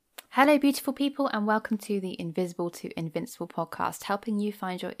Hello, beautiful people, and welcome to the Invisible to Invincible podcast, helping you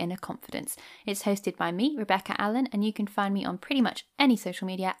find your inner confidence. It's hosted by me, Rebecca Allen, and you can find me on pretty much any social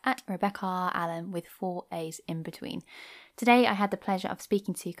media at Rebecca Allen with 4 A's in between. Today, I had the pleasure of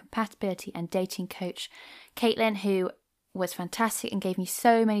speaking to compatibility and dating coach Caitlin, who was fantastic and gave me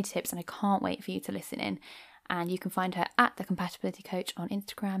so many tips, and I can't wait for you to listen in. And you can find her at The Compatibility Coach on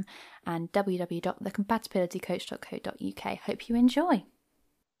Instagram and www.thecompatibilitycoach.co.uk. Hope you enjoy.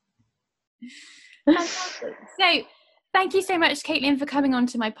 Fantastic. So thank you so much, Caitlin, for coming on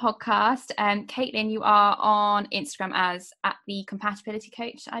to my podcast. Caitlin, you are on Instagram as at The Compatibility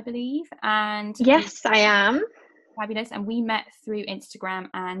Coach, I believe. And yes, I am. Fabulous. And we met through Instagram,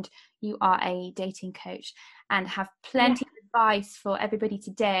 and you are a dating coach and have plenty of advice for everybody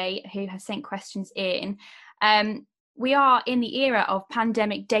today who has sent questions in. We are in the era of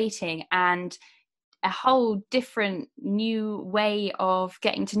pandemic dating and a whole different new way of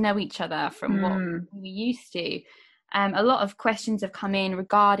getting to know each other from what we used to. A lot of questions have come in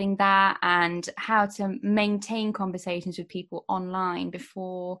regarding that and how to maintain conversations with people online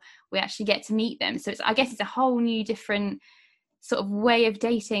before we actually get to meet them. So I guess it's a whole new different sort of way of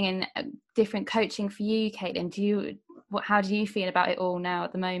dating and different coaching for you, Caitlin. How do you feel about it all now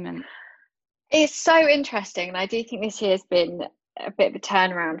at the moment? It's so interesting, and I do think this year's been a bit of a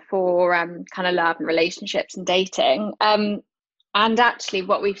turnaround for kind of love and relationships and dating. And actually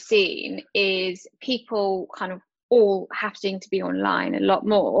what we've seen is people kind of all having to be online a lot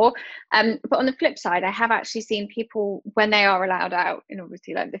more. But on the flip side, I have actually seen people, when they are allowed out, in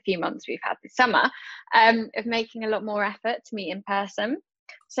obviously like the few months we've had this summer, of making a lot more effort to meet in person.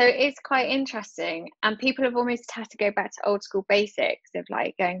 So it's quite interesting, and people have almost had to go back to old school basics of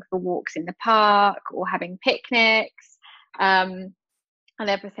like going for walks in the park or having picnics, and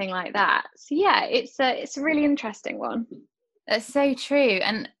everything like that. So yeah, it's a really interesting one. That's so true.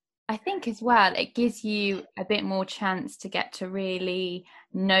 And I think as well, it gives you a bit more chance to get to really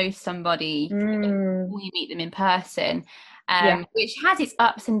know somebody before you meet them in person, which has its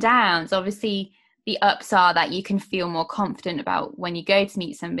ups and downs. Obviously, the ups are that you can feel more confident about when you go to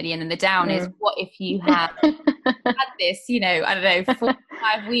meet somebody, and then the down is, what if you have had this, I don't know, 4 or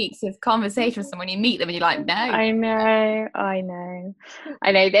 5 weeks of conversation with someone, you meet them and you're like, no. I know.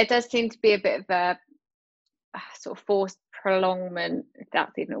 There does seem to be a bit of a sort of forced prolongment, if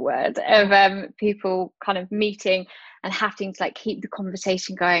that's even a word, of people kind of meeting and having to like keep the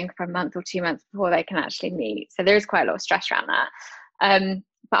conversation going for a month or 2 months before they can actually meet. So there is quite a lot of stress around that.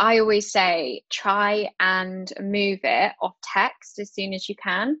 But I always say try and move it off text as soon as you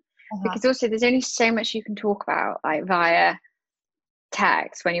can, because also there's only so much you can talk about like via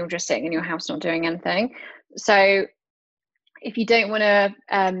text when you're just sitting in your house not doing anything. So if you don't want to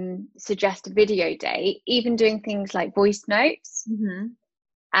suggest a video date, even doing things like voice notes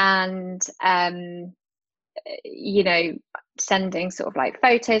and sending sort of like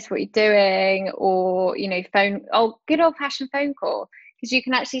photos of what you're doing, or good old fashioned phone call, because you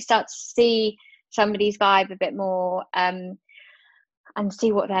can actually start to see somebody's vibe a bit more, and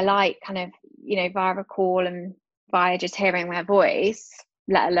see what they're like kind of via a call and via just hearing their voice,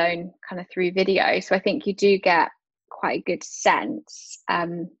 let alone kind of through video. So I think you do get quite a good sense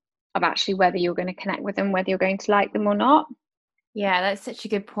of actually whether you're going to connect with them, whether you're going to like them or not. Yeah, that's such a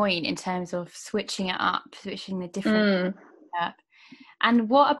good point in terms of switching it up, switching the different up. And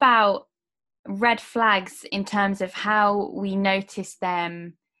what about red flags in terms of how we notice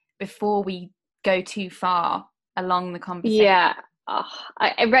them before we go too far along the conversation? Yeah,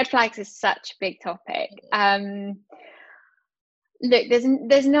 red flags is such a big topic. Look,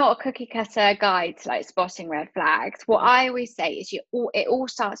 there's not a cookie cutter guide to like spotting red flags. What I always say is it all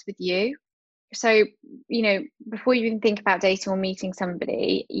starts with you. So, before you even think about dating or meeting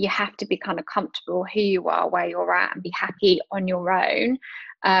somebody, you have to be kind of comfortable who you are, where you're at, and be happy on your own,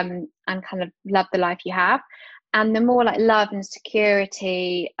 and kind of love the life you have. And the more like love and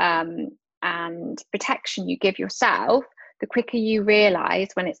security and protection you give yourself, the quicker you realize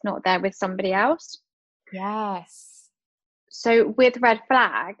when it's not there with somebody else. Yes. So with red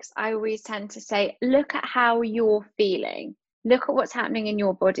flags, I always tend to say, look at how you're feeling. Look at what's happening in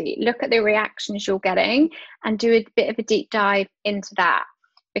your body. Look at the reactions you're getting and do a bit of a deep dive into that.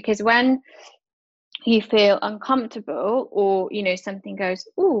 Because when you feel uncomfortable or, something goes,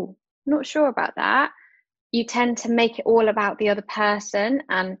 oh, not sure about that, you tend to make it all about the other person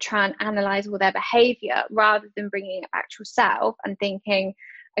and try and analyze all their behavior rather than bringing it back to yourself and thinking,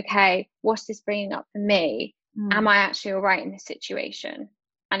 okay, what's this bringing up for me? Am I actually all right in this situation?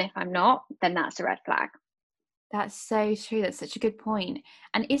 And if I'm not, then that's a red flag. That's so true. That's such a good point.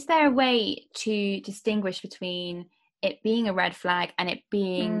 And is there a way to distinguish between it being a red flag and it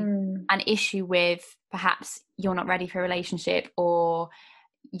being an issue with perhaps you're not ready for a relationship, or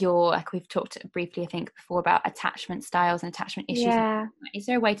you're, like we've talked briefly I think before about attachment styles and attachment issues, Yeah. is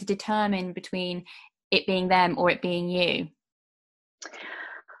there a way to determine between it being them or it being you?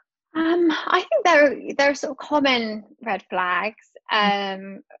 I think there are sort of common red flags.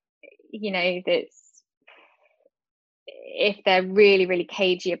 You know, that's if they're really, really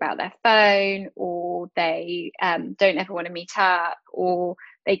cagey about their phone, or they don't ever want to meet up, or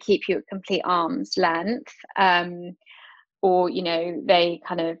they keep you at complete arm's length, or, you know, they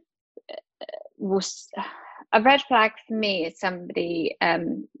kind of a red flag for me is somebody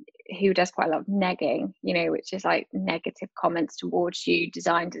who does quite a lot of negging, you know, which is like negative comments towards you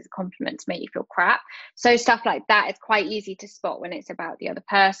designed as a compliment to make you feel crap. So stuff like that is quite easy to spot when it's about the other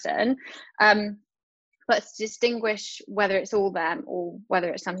person. But to distinguish whether it's all them or whether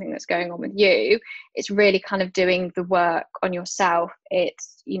it's something that's going on with you, it's really kind of doing the work on yourself.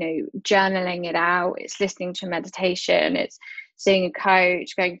 It's, you know, journaling it out, it's listening to meditation, it's seeing a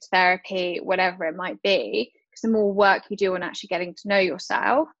coach, going to therapy, whatever it might be. Because the more work you do on actually getting to know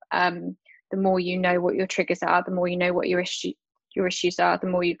yourself, the more you know what your triggers are, the more you know what your issues are, the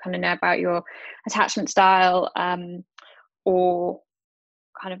more you kind of know about your attachment style, or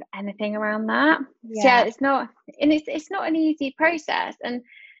kind of anything around that. So yeah, it's not an easy process. And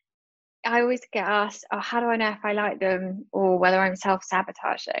I always get asked, oh, how do I know if I like them, or whether I'm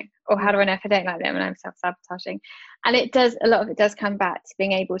self-sabotaging, or how do I know if I don't like them and I'm self-sabotaging? And a lot of it does come back to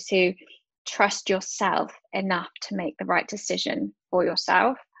being able to trust yourself enough to make the right decision for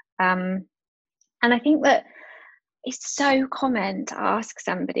yourself. And I think that it's so common to ask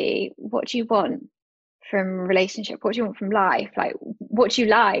somebody, what do you want from a relationship? What do you want from life? Like, what do you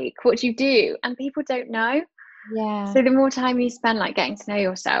like? What do you do? And people don't know. Yeah. So the more time you spend like getting to know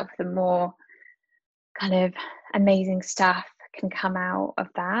yourself, the more kind of amazing stuff can come out of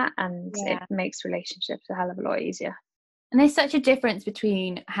that, and it makes relationships a hell of a lot easier. And there's such a difference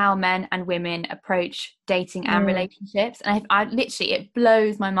between how men and women approach dating and relationships. And I literally, it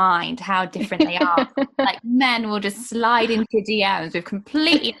blows my mind how different they are. Like, men will just slide into DMs with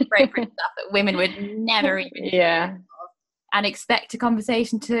completely inappropriate stuff that women would never even and expect a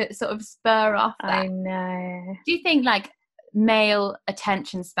conversation to sort of spur off that. I know. Do you think like male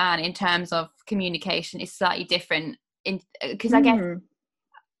attention span in terms of communication is slightly different? Because I guess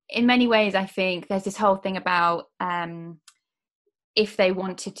in many ways, I think there's this whole thing about if they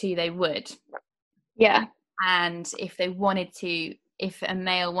wanted to, they would. Yeah. And if they wanted to, if a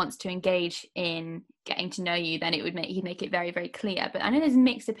male wants to engage in getting to know you, then he'd make it very, very clear. But I know there's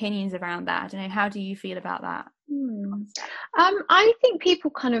mixed opinions around that. I don't know. How do you feel about that? I think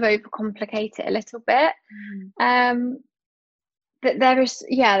people kind of overcomplicate it a little bit. But there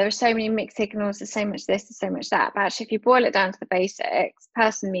are so many mixed signals. There's so much this, there's so much that. But actually, if you boil it down to the basics,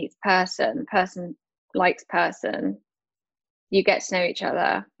 person meets person, person likes person, you get to know each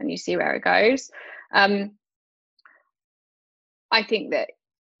other and you see where it goes. I think that,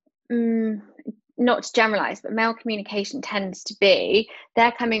 not to generalize, but male communication tends to be,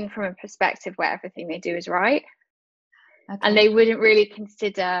 they're coming from a perspective where everything they do is right. Okay. And they wouldn't really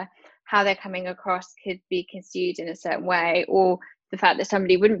consider how they're coming across could be construed in a certain way, or the fact that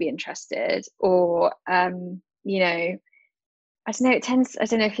somebody wouldn't be interested, or you know, I don't know, I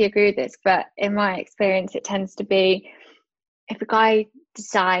don't know if you agree with this, but in my experience it tends to be, if a guy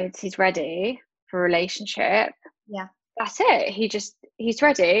decides he's ready for a relationship, that's it, he's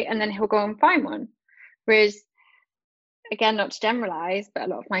ready, and then he'll go and find one. Whereas, again, not to generalize, but a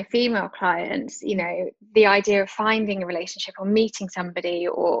lot of my female clients, you know, the idea of finding a relationship or meeting somebody,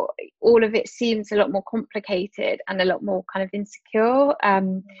 or all of it seems a lot more complicated and a lot more kind of insecure,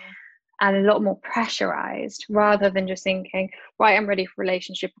 and a lot more pressurized, rather than just thinking, right, I'm ready for a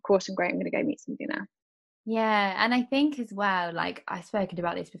relationship, of course I'm great, I'm going to go meet somebody now. Yeah. And I think as well, like I've spoken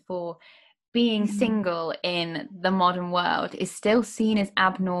about this before, being single in the modern world is still seen as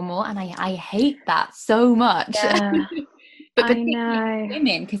abnormal, and I hate that so much. But particularly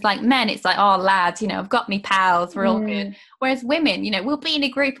women, because like men, it's like, oh lads, you know, I've got me pals, we're all good. Whereas women, you know, we'll be in a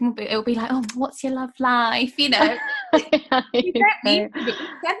group and it'll be like, oh, what's your love life, you know? We don't need to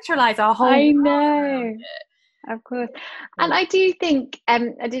centralize our whole world. Of course. And I do think,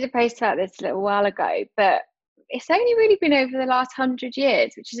 I did a post about this a little while ago, but it's only really been over the last 100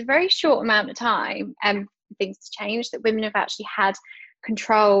 years, which is a very short amount of time, for things to change, that women have actually had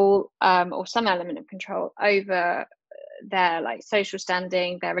control, or some element of control over their like social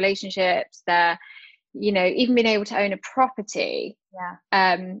standing, their relationships, their, you know, even being able to own a property.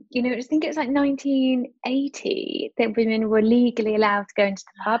 You know, I think it was like 1980 that women were legally allowed to go into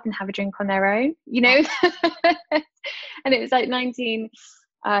the pub and have a drink on their own, you know. And it was like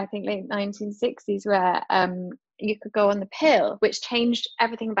I think late 1960s, where you could go on the pill, which changed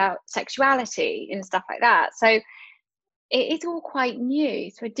everything about sexuality and stuff like that. So it is all quite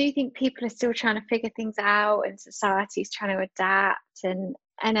new. So I do think people are still trying to figure things out, and society's trying to adapt and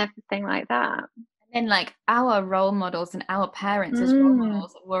everything like that. And like our role models and our parents as role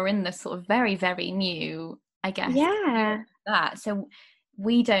models were in the sort of very, very new, I guess, Yeah. that. So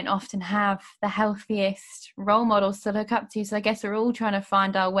we don't often have the healthiest role models to look up to. So I guess we're all trying to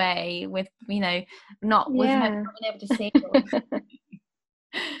find our way with, not being able to see.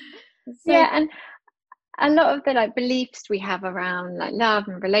 Yeah, and a lot of the like beliefs we have around like love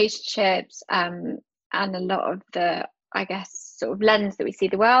and relationships, and a lot of the, I guess, sort of lens that we see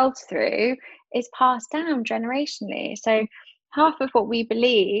the world through is passed down generationally. So half of what we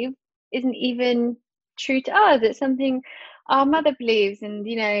believe isn't even true to us. It's something our mother believes, and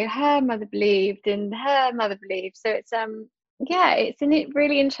her mother believed, and her mother believed. So it's it's a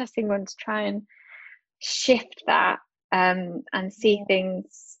really interesting one to try and shift that, and see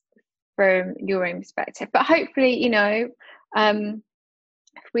things from your own perspective. But hopefully, if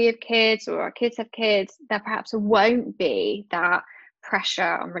we have kids or our kids have kids, there perhaps won't be that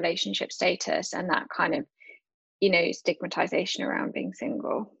pressure on relationship status and that kind of stigmatization around being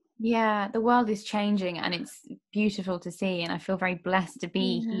single. Yeah, the world is changing, and it's beautiful to see, and I feel very blessed to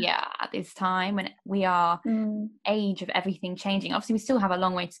be here at this time when we are age of everything changing. Obviously we still have a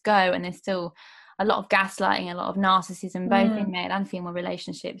long way to go, and there's still a lot of gaslighting, a lot of narcissism, both in male and female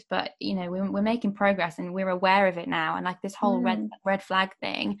relationships, but we're making progress, and we're aware of it now. And like this whole red flag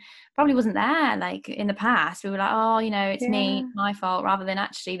thing probably wasn't there like in the past. We were like, oh, it's me, it's my fault, rather than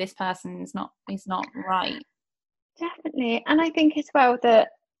actually this person is not right. Definitely. And I think as well that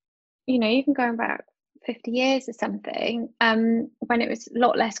even going back 50 years or something, when it was a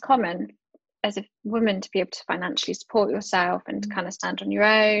lot less common as a woman to be able to financially support yourself and to kind of stand on your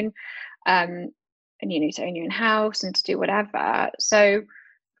own, and to own your own house and to do whatever. So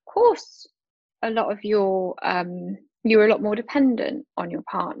of course a lot of your you were a lot more dependent on your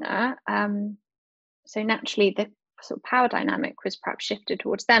partner, so naturally the sort of power dynamic was perhaps shifted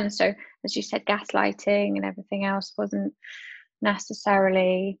towards them. So as you said, gaslighting and everything else wasn't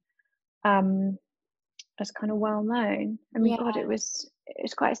necessarily as kind of well known. I mean, God, it was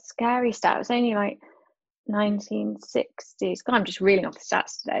quite a scary stat. It was only like 1960s. God, I'm just reeling off the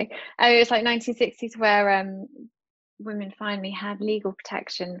stats today. It was like 1960s where women finally had legal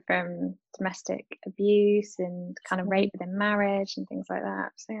protection from domestic abuse and kind of rape within marriage and things like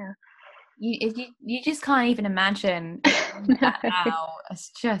that. So yeah, you just can't even imagine that now. It's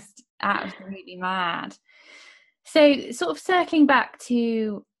just absolutely mad. So sort of circling back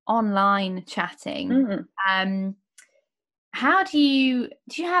to online chatting, how do you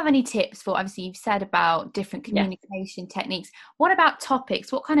have any tips for, obviously you've said about different communication techniques, what about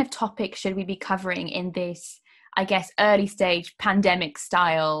topics? What kind of topics should we be covering in this, I guess, early stage pandemic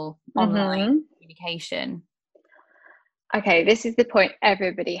style online communication? Okay, this is the point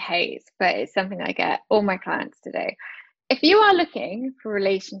everybody hates, but it's something I get all my clients to do. If you are looking for a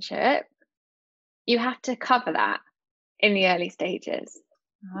relationship, you have to cover that in the early stages.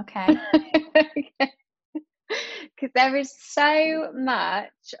 Okay. Because there is so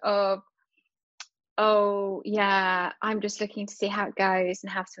much of, oh yeah, I'm just looking to see how it goes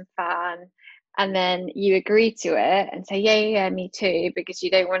and have some fun, and then you agree to it and say yeah, me too, because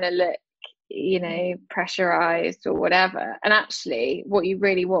you don't want to look pressurized or whatever. And actually what you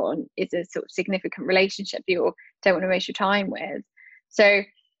really want is a sort of significant relationship you don't want to waste your time with. So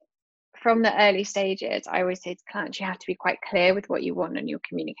from the early stages, I always say to clients, you have to be quite clear with what you want and your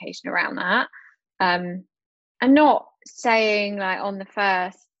communication around that, and not saying like on the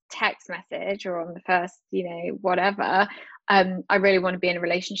first text message or on the first whatever, I really want to be in a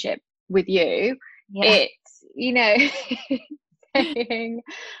relationship with you. It's saying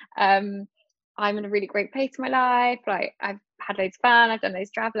I'm in a really great place in my life, like I've had loads of fun, I've done loads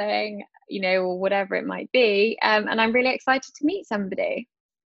of traveling, or whatever it might be, and I'm really excited to meet somebody.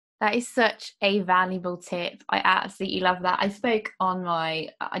 That is such a valuable tip. I absolutely love that. I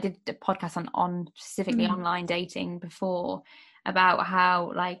did a podcast on specifically online dating before, about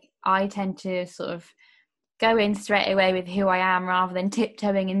how like I tend to sort of go in straight away with who I am rather than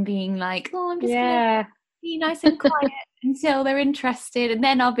tiptoeing and being like, oh, I'm just gonna be nice and quiet until they're interested, and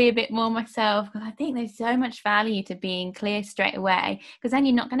then I'll be a bit more myself. Because I think there's so much value to being clear straight away, because then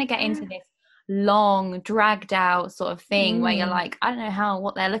you're not going to get into this long dragged out sort of thing where you're like, I don't know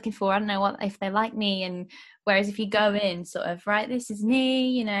what they're looking for, I don't know if they like me. And whereas if you go in sort of, right, this is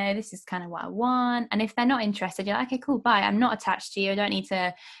me, this is kind of what I want, and if they're not interested, you're like, okay, cool, bye, I'm not attached to you, I don't need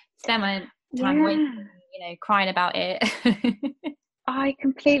to spend my time waiting, crying about it. I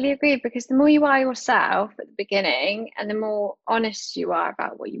completely agree, because the more you are yourself at the beginning and the more honest you are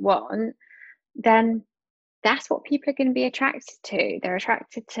about what you want, then that's what people are going to be attracted to. They're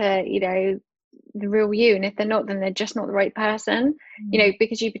attracted to, the real you. And if they're not, then they're just not the right person.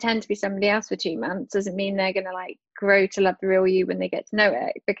 Because you pretend to be somebody else for 2 months doesn't mean they're going to like grow to love the real you when they get to know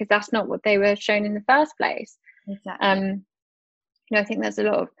it, because that's not what they were shown in the first place. Exactly. I think there's a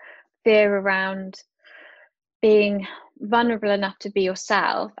lot of fear around being vulnerable enough to be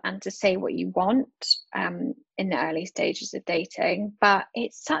yourself and to say what you want in the early stages of dating. But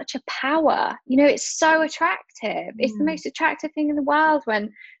it's such a power, it's so attractive. It's the most attractive thing in the world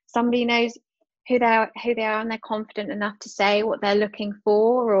when somebody knows who they are and they're confident enough to say what they're looking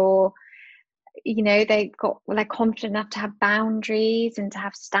for, or they're confident enough to have boundaries and to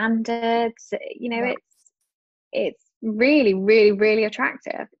have standards. It's really, really, really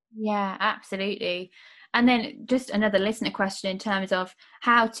attractive. Yeah, absolutely. And then just another listener question in terms of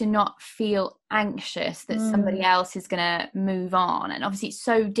how to not feel anxious that somebody else is going to move on. And obviously it's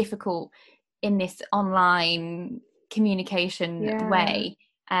so difficult in this online communication way.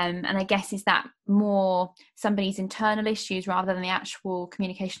 And I guess, is that more somebody's internal issues rather than the actual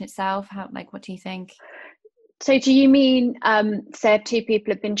communication itself? What do you think? So do you mean, say if two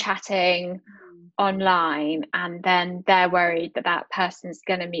people have been chatting online and then they're worried that person's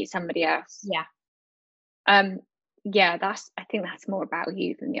going to meet somebody else? Yeah. I think that's more about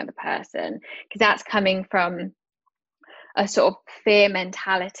you than the other person, because that's coming from a sort of fear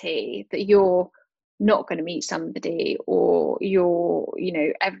mentality that you're not going to meet somebody, or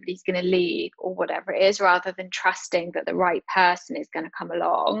everybody's going to leave, or whatever it is, rather than trusting that the right person is going to come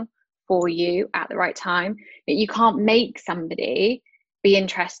along for you at the right time. That you can't make somebody be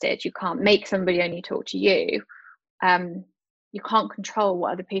interested, you can't make somebody only talk to you. You can't control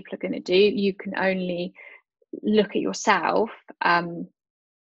what other people are going to do. You can only look at yourself and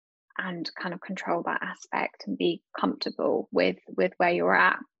kind of control that aspect and be comfortable with where you're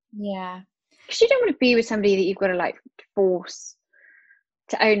at. Yeah, because you don't want to be with somebody that you've got to like force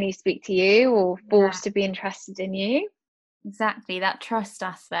to only speak to you, or force to be interested in you. Exactly, that trust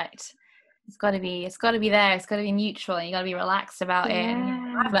aspect. It's got to be there. It's got to be mutual, and you got to be relaxed about it.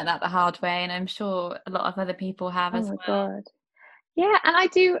 And I've learned that the hard way, and I'm sure a lot of other people have as well. Oh my God. Yeah, and I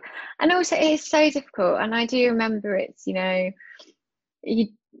do, and also it is so difficult. And I do remember it's, I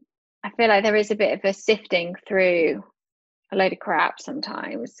feel like there is a bit of a sifting through a load of crap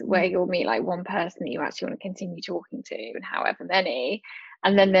sometimes, where you'll meet like one person that you actually want to continue talking to, and however many,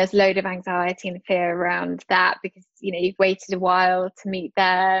 and then there's a load of anxiety and fear around that, because you've waited a while to meet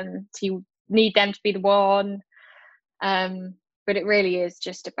them, so you need them to be the one. But it really is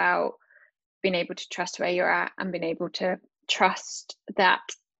just about being able to trust where you're at, and being able to trust that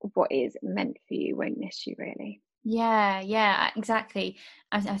what is meant for you won't miss you, really. Yeah, exactly.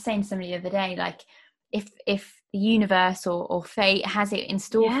 I was saying to somebody the other day, like, if the universe or fate has it in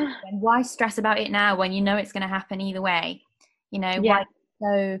store for you, then why stress about it now when you know it's going to happen either way? Why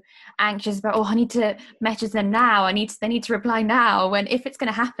so anxious about, I need to message them now, they need to reply now, when if it's going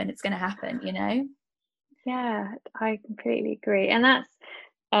to happen, it's going to happen. Yeah, I completely agree. And that's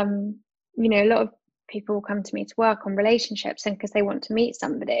a lot of people come to me to work on relationships, and because they want to meet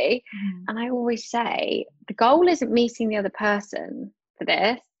somebody. And I always say the goal isn't meeting the other person for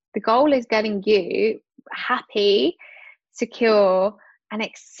this. The goal is getting you happy, secure, and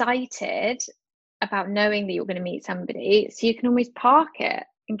excited about knowing that you're going to meet somebody, so you can always park it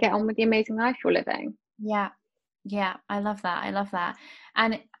and get on with the amazing life you're living. Yeah, I love that.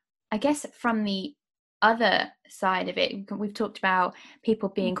 And I guess from the other side of it, we've talked about people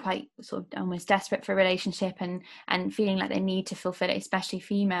being quite sort of almost desperate for a relationship and feeling like they need to fulfill it, especially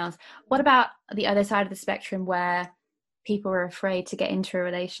females. What about the other side of the spectrum, where people are afraid to get into a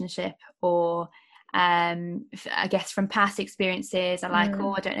relationship, or I guess from past experiences are like,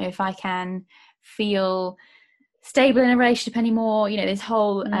 I don't know if I can feel stable in a relationship anymore, this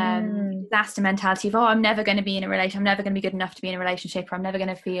whole disaster mentality of, I'm never going to be in a relationship, I'm never going to be good enough to be in a relationship, or I'm never going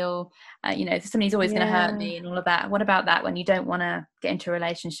to feel somebody's always going to hurt me, and all of that. What about that, when you don't want to get into a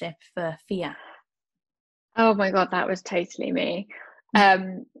relationship for fear? Oh my God, that was totally me.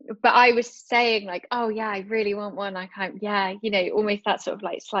 But I was saying like, I really want one. I can't, almost that sort of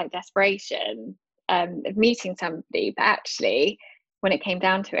like slight desperation of meeting somebody. But actually, when it came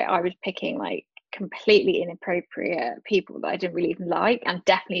down to it, I was picking like completely inappropriate people that I didn't really even like, and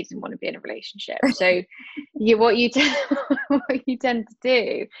definitely didn't want to be in a relationship. So what you tend to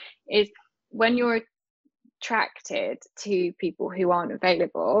do is, when you're attracted to people who aren't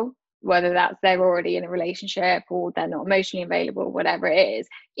available, whether that's they're already in a relationship or they're not emotionally available, whatever it is,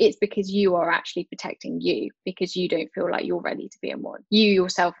 it's because you are actually protecting you, because you don't feel like you're ready to be in one. You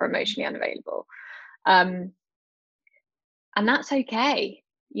yourself are emotionally unavailable. And that's okay.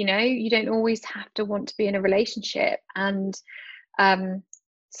 You know, you don't always have to want to be in a relationship. And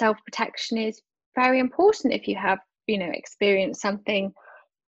self-protection is very important if you have, you know, experienced something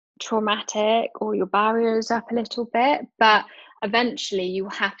traumatic or your barriers up a little bit. But eventually you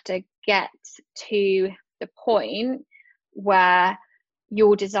have to get to the point where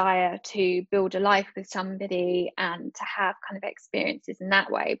your desire to build a life with somebody and to have kind of experiences in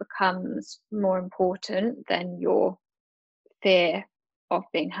that way becomes more important than your fear of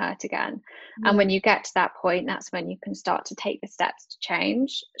being hurt again. And when you get to that point, that's when you can start to take the steps to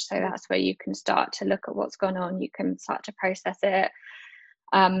change. So that's where you can start to look at what's gone on, you can start to process it,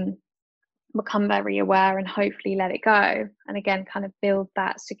 become very aware, and hopefully let it go, and again kind of build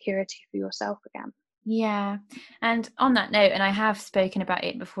that security for yourself again. Yeah. And on that note, and I have spoken about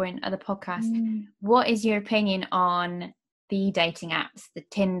it before in other podcasts, what is your opinion on the dating apps, the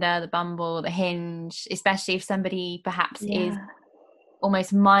Tinder, the Bumble, the Hinge, especially if somebody perhaps is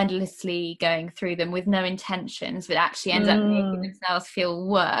almost mindlessly going through them with no intentions, but actually ends up making themselves feel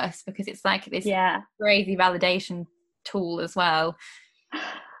worse because it's like this crazy validation tool as well?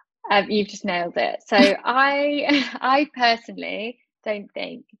 You've just nailed it. So I personally don't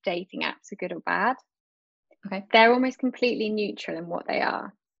think dating apps are good or bad. Okay. They're almost completely neutral in what they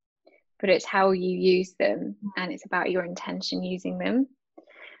are, but it's how you use them, and it's about your intention using them.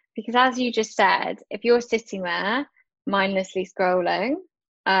 Because as you just said, if you're sitting there mindlessly scrolling,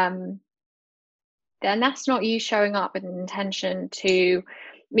 then that's not you showing up with an intention to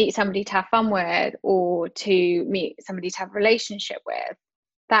meet somebody to have fun with, or to meet somebody to have a relationship with.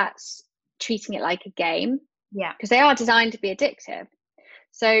 That's treating it like a game. Yeah. Because they are designed to be addictive.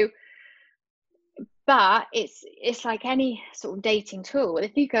 So, but it's like any sort of dating tool.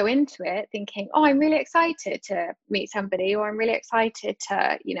 If you go into it thinking, oh, I'm really excited to meet somebody, or I'm really excited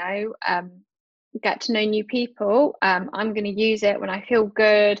to, you know, get to know new people, I'm going to use it when I feel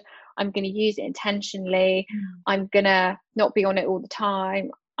good, I'm going to use it intentionally, I'm going to not be on it all the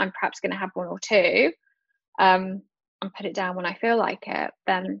time, I'm perhaps going to have one or two, and put it down when I feel like it,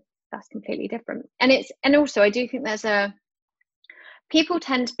 then that's completely different. And also I do think people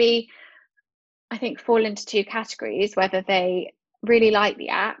tend to be, I think, fall into two categories, whether they really like the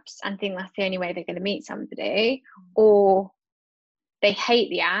apps and think that's the only way they're going to meet somebody, or they hate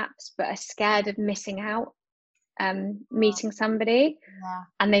the apps but are scared of missing out, meeting somebody,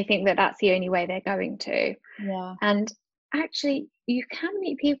 and they think that that's the only way they're going to. And actually, you can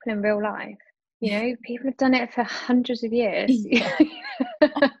meet people in real life. You know, people have done it for hundreds of years.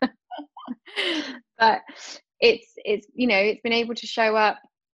 But it's you know, it's been able to show up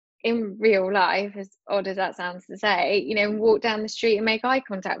in real life, as odd as that sounds to say, you know, walk down the street and make eye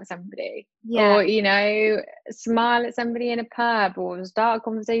contact with somebody, or, you know, smile at somebody in a pub, or start a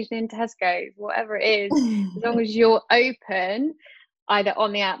conversation in Tesco, whatever it is. As long as you're open, either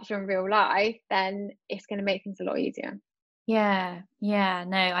on the apps or in real life, then it's going to make things a lot easier. No,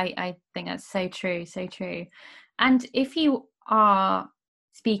 I think that's so true. And if you are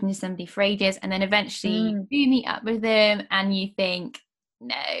speaking to somebody for ages and then eventually you meet up with them and you think,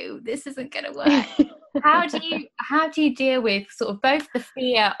 no, this isn't going to work, how do you deal with sort of both the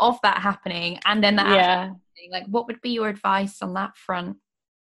fear of that happening and then that happening? Like, what would be your advice on that front?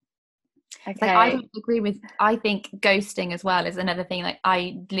 Okay. Like, I don't agree with, I think ghosting as well is another thing, like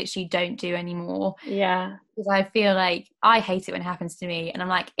I literally don't do anymore. Because I feel like I hate it when it happens to me, and I'm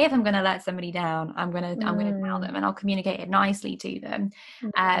like, if I'm gonna let somebody down, I'm gonna tell them, and I'll communicate it nicely to them.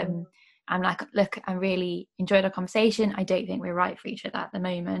 I'm like, look, I really enjoyed our conversation, I don't think we're right for each other at the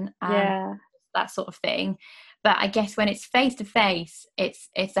moment. That sort of thing. But I guess when it's face to face,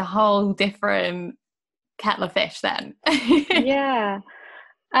 it's a whole different kettle of fish then. Yeah,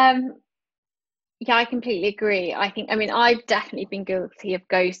 I completely agree. I mean, I've definitely been guilty of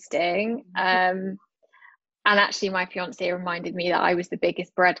ghosting. And actually my fiance reminded me that I was the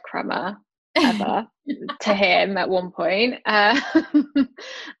biggest breadcrumber ever to him at one point. And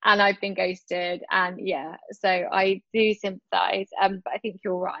I've been ghosted, and so I do sympathize. But I think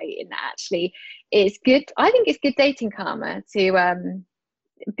you're right in that actually it's good. I think it's good dating karma to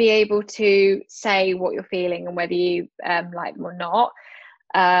be able to say what you're feeling and whether you like them or not.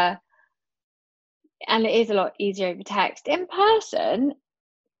 And it is a lot easier over text. In person,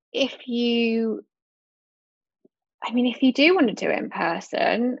 if you do want to do it in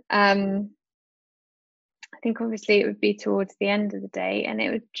person, I think obviously it would be towards the end of the day, and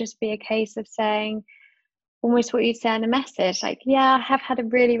it would just be a case of saying, almost what you'd say in a message, like, yeah, I have had a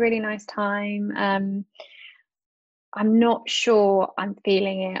really, really nice time. I'm not sure I'm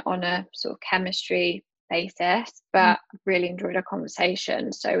feeling it on a sort of chemistry basis, but I've really enjoyed our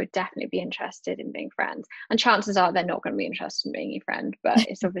conversation. So would definitely be interested in being friends. And chances are they're not going to be interested in being your friend, but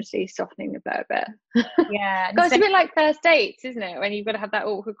it's obviously softening the blow a bit. Yeah, and God, it's a bit like first dates, isn't it? When you've got to have that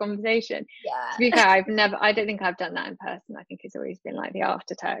awkward conversation. yeah. To be fair, I don't think I've done that in person. I think it's always been like the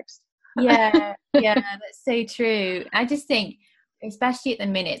after text. Yeah, yeah, that's so true. I just think, especially at the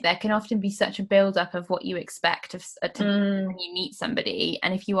minute, there can often be such a build up of what you expect when you meet somebody.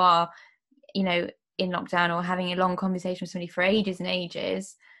 And if you are, you know, in lockdown or having a long conversation with somebody for ages and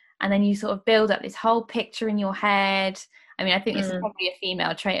ages, and then you sort of build up this whole picture in your head. I mean, I think this is probably a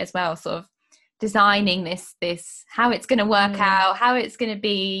female trait as well, sort of designing this how it's going to work out, how it's going to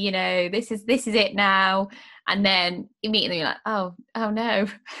be, you know, this is it now. And then you meet them, you're like, oh no.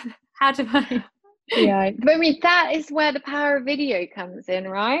 How do I? Yeah, but I mean, that is where the power of video comes in,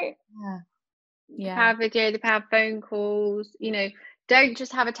 right? Yeah. The power of video, the power of phone calls, you know, don't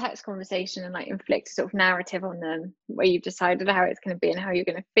just have a text conversation and like inflict a sort of narrative on them where you've decided how it's going to be and how you're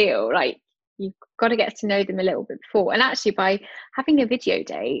going to feel. Like, you've got to get to know them a little bit before. And actually, by having a video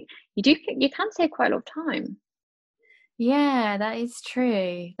date, you can save quite a lot of time. Yeah, that is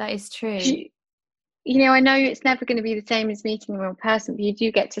true. That is true. You know, I know it's never going to be the same as meeting them in person, but you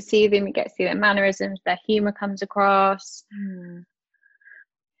do get to see them, you get to see their mannerisms, their humour comes across.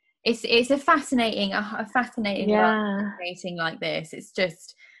 It's a fascinating dating like this.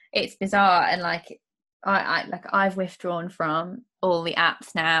 It's bizarre, and like I've withdrawn from all the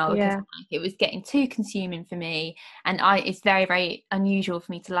apps now because it was getting too consuming for me, and it's very, very unusual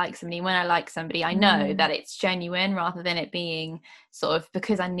for me to like somebody. When I like somebody, I know that it's genuine rather than it being sort of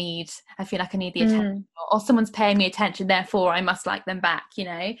because I feel like I need the attention, or someone's paying me attention, therefore I must like them back, you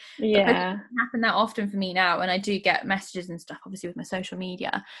know. Because it doesn't happen that often for me now, and I do get messages and stuff obviously with my social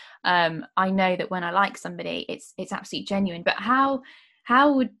media. I know that when I like somebody, it's absolutely genuine. But how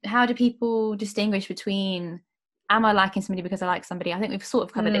do people distinguish between, am I liking somebody because I like somebody? I think we've sort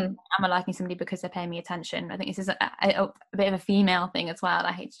of covered it. Am I liking somebody because they're paying me attention? I think this is a bit of a female thing as well.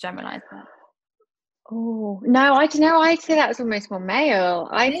 I hate to generalize that. Oh no, I don't know. I'd say that was almost more male.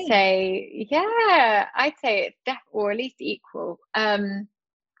 I'd say it's or at least equal.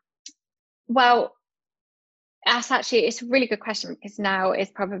 Well, it's a really good question, because now is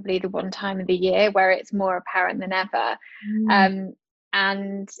probably the one time of the year where it's more apparent than ever.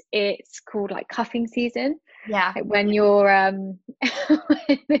 And it's called like cuffing season. Yeah. Like when you're when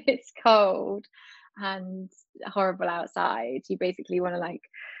it's cold and horrible outside, you basically want to like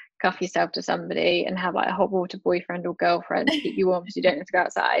cuff yourself to somebody and have like a hot water boyfriend or girlfriend to keep you warm because you don't have to go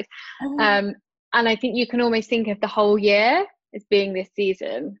outside. And I think you can almost think of the whole year as being this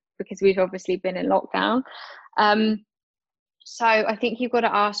season, because we've obviously been in lockdown. So I think you've got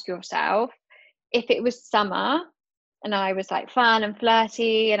to ask yourself, if it was summer and I was like fun and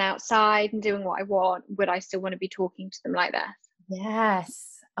flirty and outside and doing what I want, would I still want to be talking to them like that?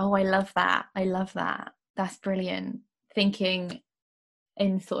 Yes. Oh, I love that. That's brilliant. Thinking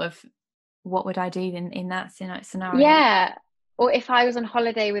in sort of, what would I do in that scenario? Yeah. Or if I was on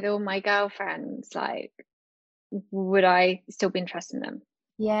holiday with all my girlfriends, like, would I still be interested in them?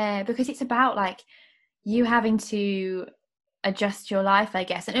 Yeah, because it's about like you having to adjust your life, I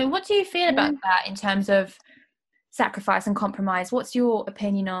guess. And what do you feel about that in terms of sacrifice and compromise? What's your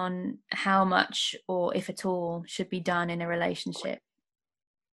opinion on how much, or if at all, should be done in a relationship?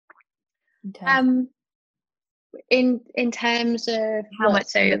 In terms of how much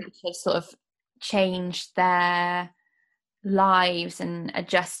somebody should sort of change their lives and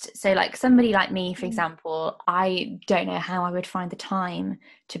adjust. So like somebody like me, for example, I don't know how I would find the time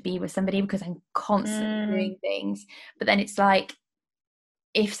to be with somebody because I'm constantly doing things. But then it's like,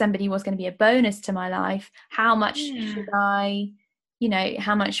 if somebody was going to be a bonus to my life, how much should I,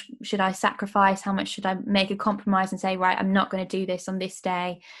 how much should I sacrifice? How much should I make a compromise and say, right, I'm not going to do this on this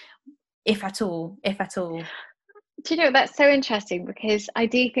day, if at all? Do you know, that's so interesting, because I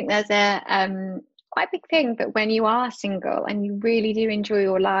do think there's a quite a big thing that when you are single and you really do enjoy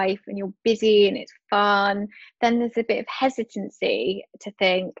your life and you're busy and it's fun, then there's a bit of hesitancy to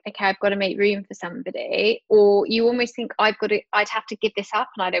think, okay, I've got to make room for somebody, or you almost think I'd have to give this up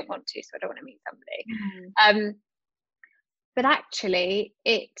and I don't want to, so I don't want to meet somebody. But actually,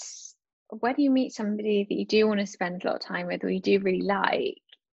 it's when you meet somebody that you do want to spend a lot of time with, or you do really like,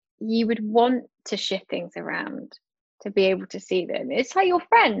 you would want to shift things around to be able to see them. It's like your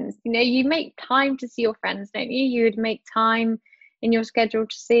friends, you make time to see your friends, don't you? You would make time in your schedule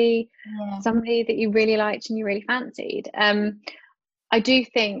to see somebody that you really liked and you really fancied. I do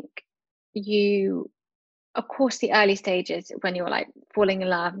think you of course, the early stages when you're like falling in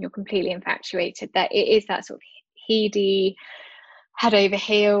love and you're completely infatuated, that it is that sort of heady, head over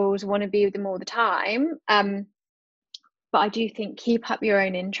heels, want to be with them all the time. But I do think keep up your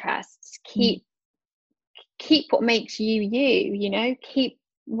own interests, keep what makes you, you know, keep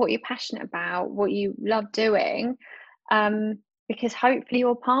what you're passionate about, what you love doing, because hopefully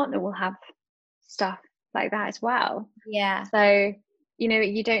your partner will have stuff like that as well. Yeah. So, you know,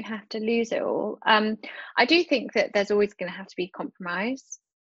 you don't have to lose it all. I do think that there's always going to have to be compromise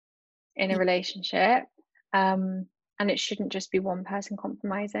in a relationship, and it shouldn't just be one person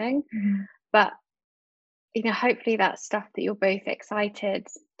compromising. But, you know, hopefully that's stuff that you're both excited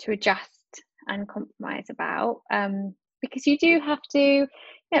to adjust and compromise about, because you do have to, you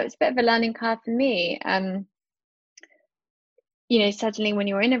know, it's a bit of a learning curve for me. You know, suddenly when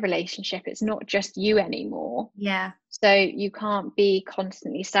you're in a relationship, it's not just you anymore. Yeah. So you can't be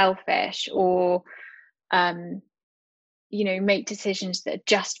constantly selfish or, you know, make decisions that are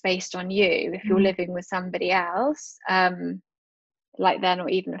just based on you if you're living with somebody else, like they're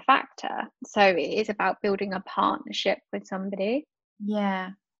not even a factor. So it is about building a partnership with somebody. Yeah.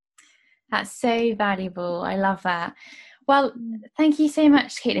 That's so valuable. I love that. Well, thank you so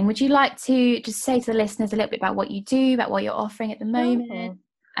much, Caitlin. Would you like to just say to the listeners a little bit about what you do, about what you're offering at the moment?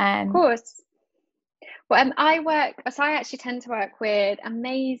 Of course. Well, I actually tend to work with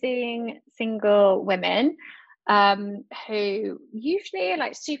amazing single women, who usually are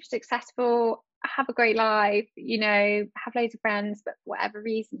like super successful, have a great life, you know, have loads of friends, but for whatever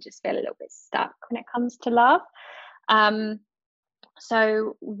reason just feel a little bit stuck when it comes to love.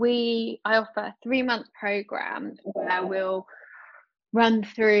 So I offer a 3-month program where we'll run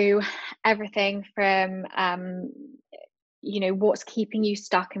through everything from, you know, what's keeping you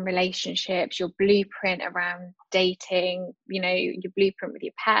stuck in relationships, your blueprint around dating, you know, your blueprint with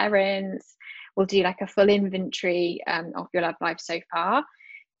your parents. We'll do like a full inventory of your love life so far,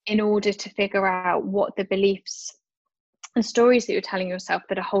 in order to figure out what the beliefs and stories that you're telling yourself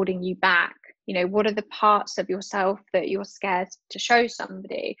that are holding you back. You know, what are the parts of yourself that you're scared to show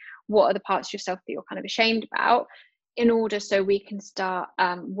somebody? What are the parts of yourself that you're kind of ashamed about? In order so we can start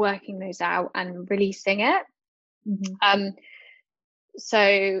working those out and releasing it.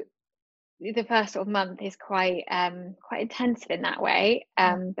 So the first sort of month is quite intensive in that way,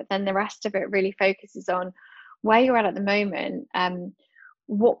 but then the rest of it really focuses on where you're at the moment.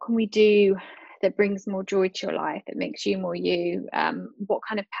 What can we do that brings more joy to your life, that makes you more you? What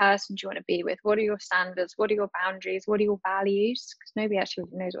kind of person do you want to be with? What are your standards? What are your boundaries? What are your values? Because nobody actually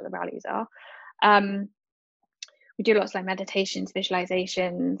knows what the values are. We do lots of like meditations,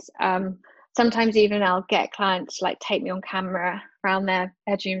 visualizations. Sometimes even I'll get clients to like take me on camera around their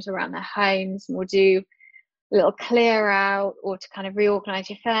bedrooms, around their homes, and we'll do a little clear out, or to kind of reorganize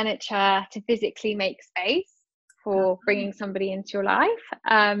your furniture, to physically make space for bringing somebody into your life.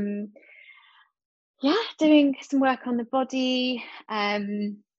 Doing some work on the body,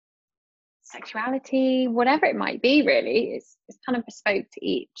 sexuality, whatever it might be, really. It's kind of bespoke to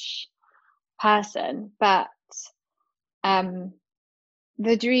each person, but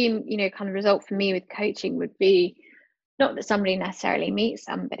the dream, you know, kind of result for me with coaching would be not that somebody necessarily meets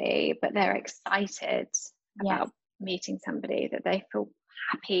somebody, but they're excited about meeting somebody, that they feel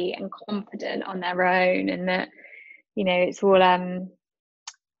happy and confident on their own, and that, you know, it's all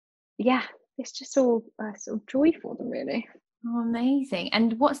it's just all sort of joy for them, really. Oh, amazing.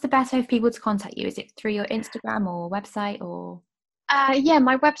 And what's the best way for people to contact you? Is it through your Instagram or website, or?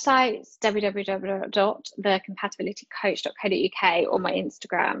 My website is www.thecompatibilitycoach.co.uk, or my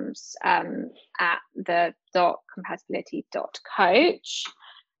Instagrams at the.compatibility.coach.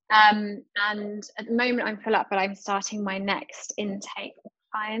 And at the moment I'm full up, but I'm starting my next intake of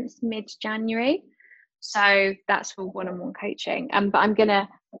clients mid-January. So that's for one-on-one coaching. But I'm going to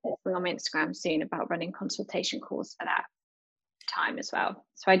put on my Instagram soon about running consultation calls for that time as well.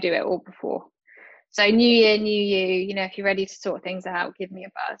 So I do it all before. So new year, new you, you know, if you're ready to sort things out, give me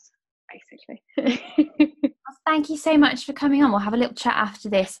a buzz, basically. Well, thank you so much for coming on. We'll have a little chat after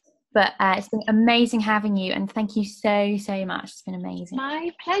this, but it's been amazing having you, and thank you so much. It's been amazing.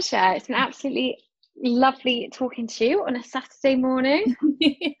 My pleasure. It's been absolutely lovely talking to you on a Saturday morning.